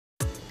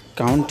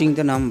Counting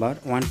the number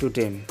 1 to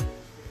 10.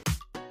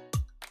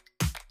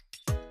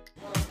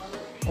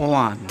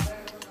 1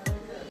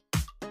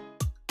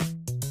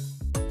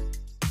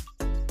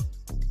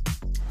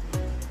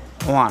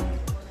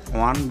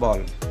 1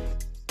 ball.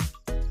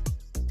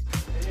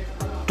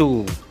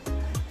 2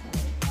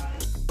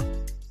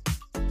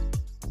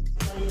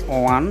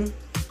 1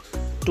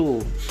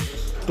 2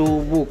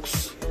 2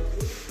 books.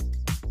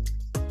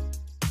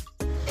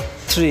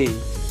 3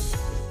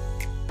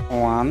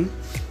 1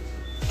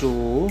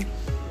 2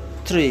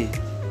 3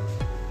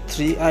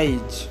 3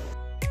 eyes.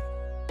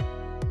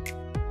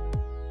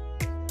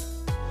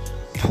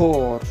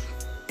 4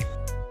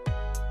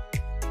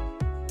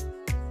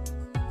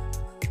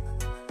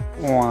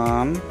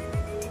 1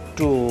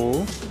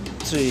 2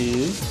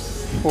 3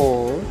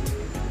 4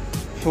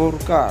 4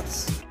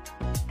 cards.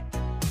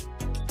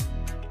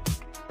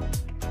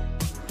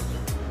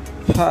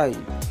 5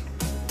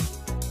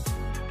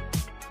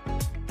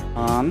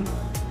 1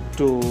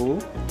 2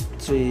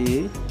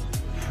 3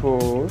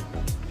 4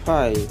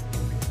 5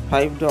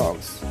 5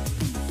 dogs.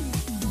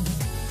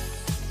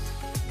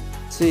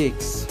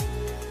 6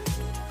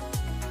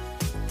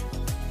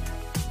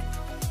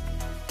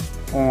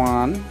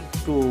 1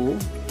 2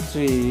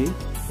 3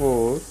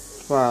 4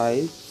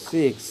 5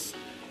 6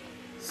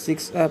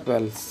 6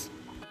 apples.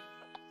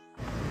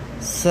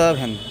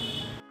 7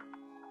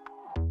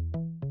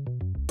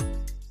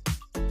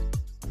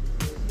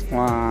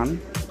 1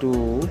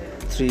 2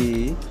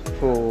 3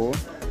 4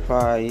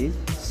 5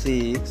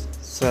 6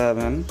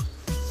 7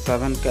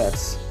 7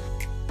 cats.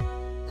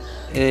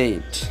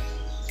 8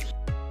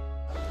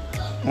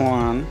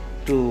 1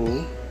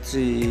 2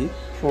 3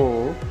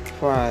 4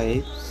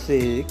 5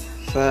 6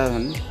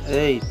 7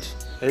 8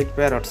 8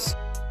 parrots.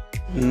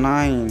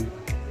 9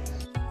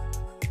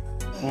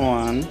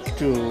 1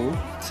 2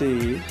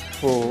 3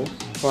 4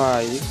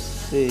 5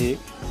 6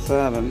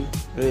 7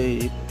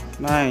 8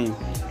 9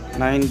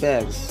 9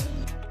 bags.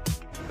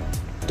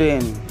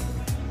 10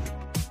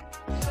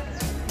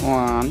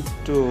 1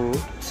 2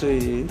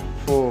 3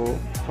 4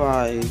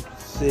 5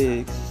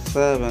 6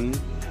 7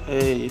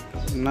 8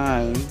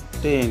 9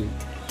 10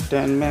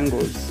 10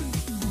 mangoes.